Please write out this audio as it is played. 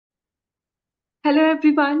Hello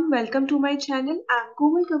everyone, welcome to my channel. I'm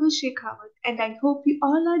Komal Shekhawat and I hope you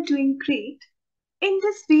all are doing great. In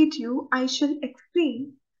this video, I shall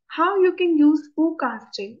explain how you can use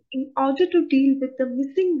forecasting in order to deal with the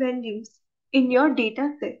missing values in your data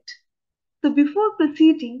set. So before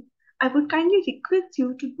proceeding, I would kindly request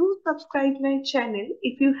you to do subscribe my channel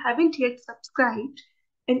if you haven't yet subscribed,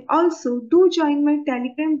 and also do join my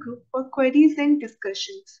Telegram group for queries and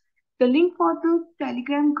discussions. The link for the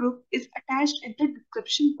Telegram group is attached in the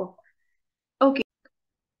description box. Okay,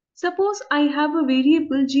 suppose I have a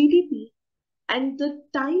variable GDP and the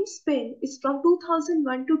time span is from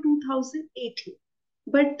 2001 to 2018,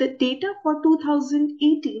 but the data for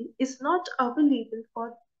 2018 is not available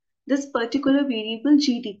for this particular variable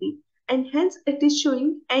GDP, and hence it is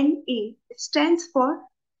showing NA. It stands for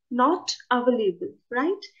not available,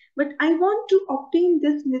 right? But I want to obtain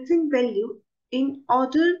this missing value in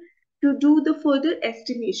order to do the further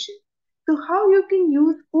estimation. So how you can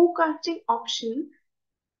use forecasting option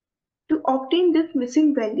to obtain this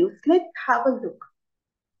missing values? Let's have a look.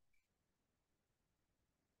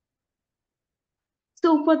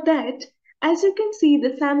 So for that, as you can see,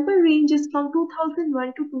 the sample range is from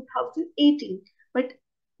 2001 to 2018, but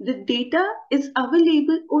the data is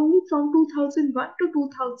available only from 2001 to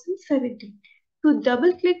 2017. So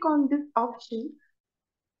double click on this option.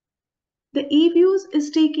 The EVIEWS is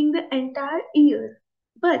taking the entire year,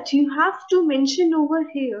 but you have to mention over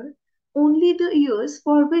here only the years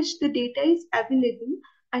for which the data is available,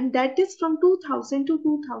 and that is from 2000 to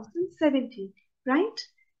 2017, right?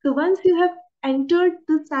 So once you have entered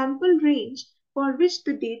the sample range for which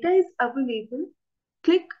the data is available,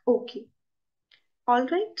 click OK.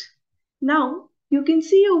 Alright. Now you can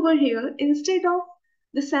see over here, instead of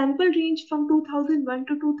the sample range from 2001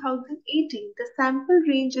 to 2018, the sample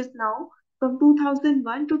range is now from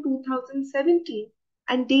 2001 to 2017,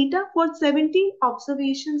 and data for 17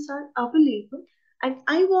 observations are available, and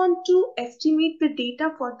I want to estimate the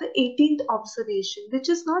data for the 18th observation, which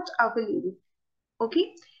is not available.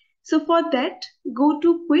 Okay, so for that, go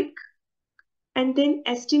to quick and then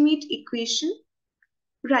estimate equation.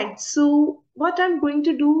 Right, so what I'm going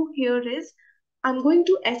to do here is I'm going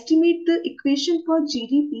to estimate the equation for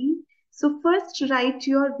GDP. So first write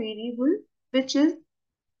your variable, which is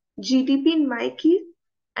GDP in my case,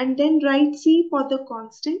 and then write C for the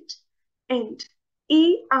constant and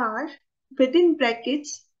AR within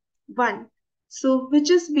brackets 1. So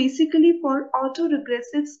which is basically for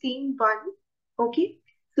autoregressive scheme 1. Okay,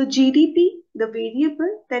 so GDP, the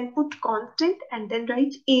variable, then put constant and then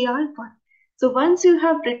write AR1. So once you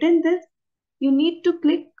have written this, you need to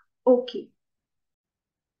click OK.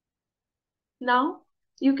 Now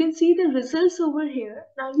you can see the results over here.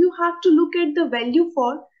 Now you have to look at the value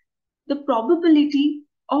for the probability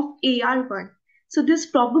of AR1. So this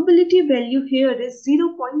probability value here is 0.00.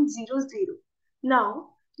 Now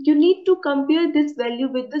you need to compare this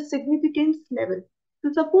value with the significance level.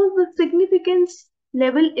 So suppose the significance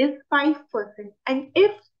level is 5%, and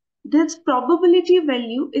if this probability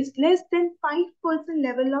value is less than 5%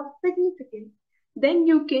 level of significance, then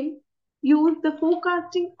you can use the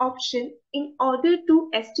forecasting option in order to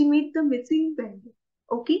estimate the missing value.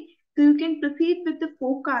 Okay, so you can proceed with the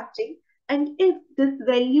forecasting, and if this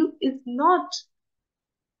value is not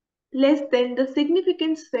less than the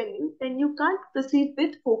significance value, then you can't proceed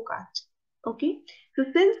with forecast. Okay, so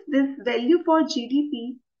since this value for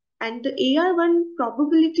GDP and the AR1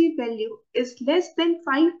 probability value is less than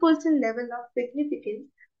 5% level of significance,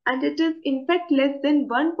 and it is in fact less than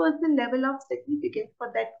 1% level of significance for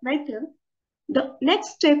that matter, the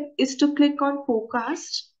next step is to click on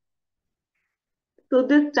forecast. So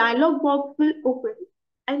this dialog box will open,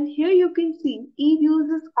 and here you can see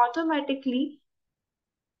EVIEWS is automatically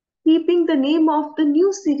keeping the name of the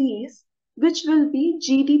new series, which will be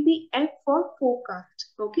GDPF for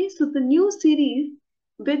forecast. Okay, so the new series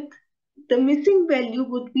with the missing value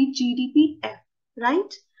would be GDPF,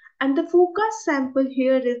 right? And the forecast sample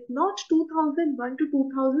here is not 2001 to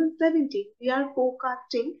 2017. We are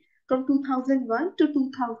forecasting from 2001 to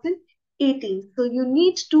 2018. So you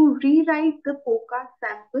need to rewrite the forecast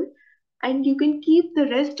sample, and you can keep the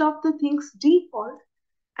rest of the things default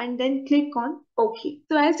and then click on OK.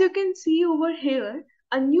 So as you can see over here,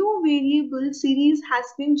 a new variable series has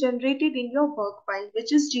been generated in your work file,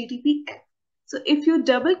 which is GDPF. So if you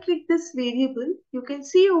double click this variable, you can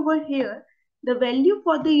see over here the value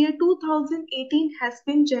for the year 2018 has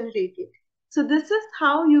been generated. So this is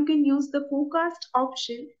how you can use the forecast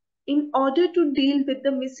option in order to deal with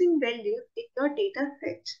the missing values in your data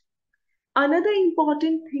set. Another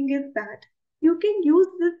important thing is that you can use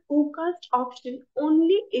this forecast option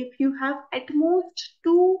only if you have at most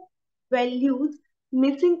two values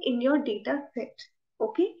missing in your data set.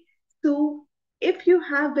 Okay, so if you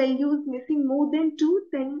have values missing more than 2,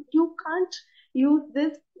 then you can't use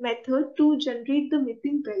this method to generate the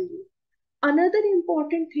missing value. Another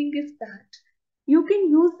important thing is that you can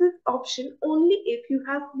use this option only if you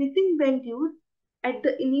have missing values at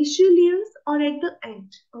the initial years or at the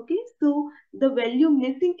end. Okay, so the value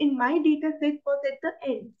missing in my data set was at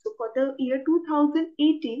the end. So for the year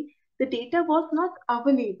 2018, the data was not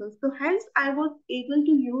available. So hence I was able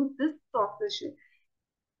to use this procedure.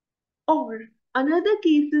 Or another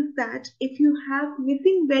case is that if you have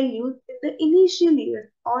missing values in the initial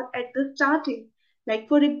year or at the starting, like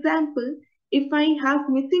for example, if I have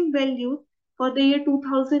missing values for the year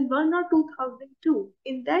 2001 or 2002,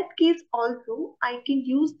 in that case also I can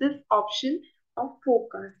use this option of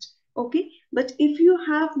forecast. Okay, but if you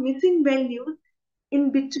have missing values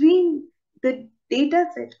in between the data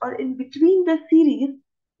set or in between the series,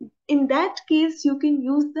 in that case you can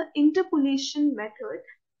use the interpolation method.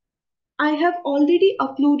 I have already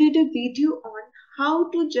uploaded a video on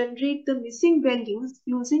how to generate the missing values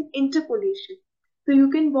using interpolation. So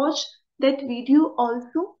you can watch that video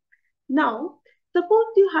also. Now, suppose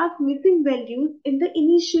you have missing values in the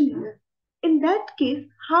initial year. In that case,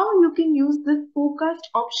 how you can use this forecast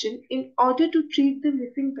option in order to treat the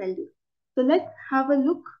missing values. So let's have a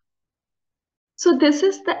look. So this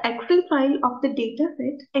is the Excel file of the data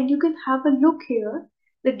set, and you can have a look here.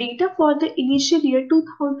 The data for the initial year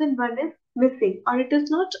 2001 is missing or it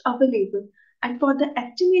is not available. And for the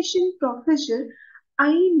estimation procedure,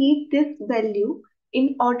 I need this value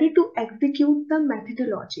in order to execute the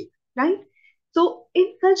methodology, right? So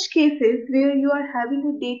in such cases where you are having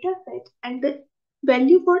a data set and the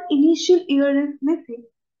value for initial year is missing,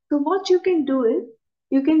 so what you can do is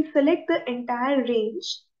you can select the entire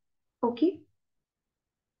range, okay?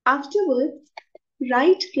 Afterwards,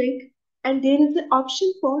 right click and there is an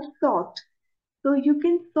option for sort. So you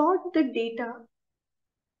can sort the data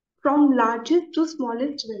from largest to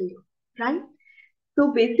smallest value, right?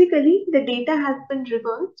 So basically the data has been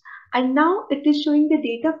reversed and now it is showing the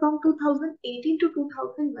data from 2018 to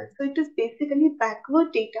 2001. So it is basically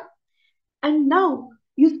backward data. And now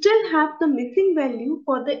you still have the missing value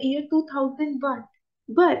for the year 2001.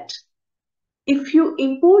 But if you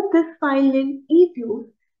import this file in EVIEWS,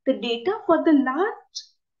 the data for the last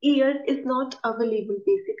year is not available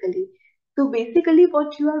basically. So basically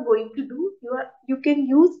what you are going to do, you can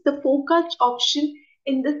use the forecast option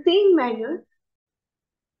in the same manner.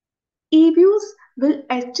 EVIEWS will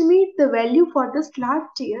estimate the value for this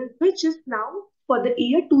last year, which is now for the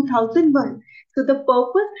year 2001. So the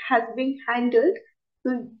purpose has been handled.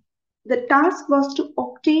 So the task was to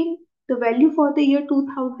obtain the value for the year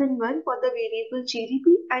 2001 for the variable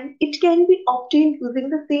GDP, and it can be obtained using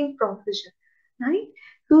the same procedure, right?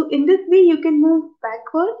 So in this way, you can move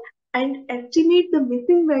backward and estimate the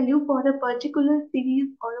missing value for a particular series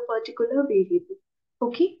or a particular variable.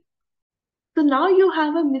 Okay. So now you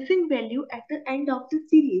have a missing value at the end of the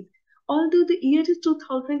series. Although the year is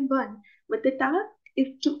 2001, but the task is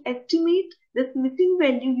to estimate this missing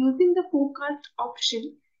value using the forecast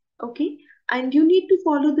option. Okay, and you need to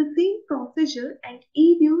follow the same procedure and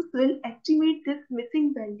EVIEWS will estimate this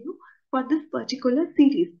missing value for this particular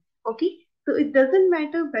series. Okay, so it doesn't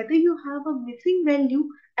matter whether you have a missing value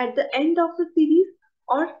at the end of the series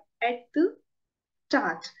or at the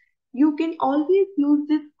start. You can always use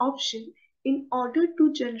this option in order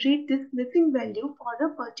to generate this missing value for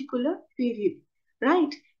a particular variable,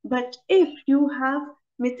 right? But if you have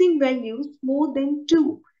missing values more than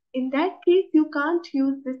 2, in that case you can't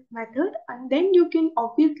use this method and then you can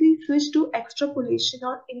obviously switch to extrapolation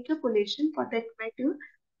or interpolation for that matter.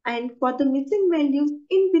 And for the missing values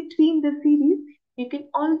in between the series, you can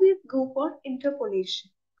always go for interpolation.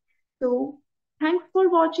 So thanks for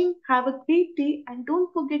watching. Have a great day and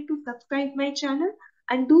don't forget to subscribe my channel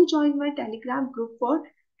and do join my Telegram group for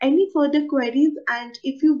any further queries. And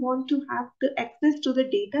if you want to have the access to the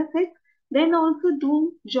data set, then also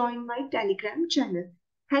do join my Telegram channel.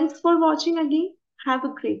 Thanks for watching again. Have a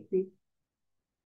great day.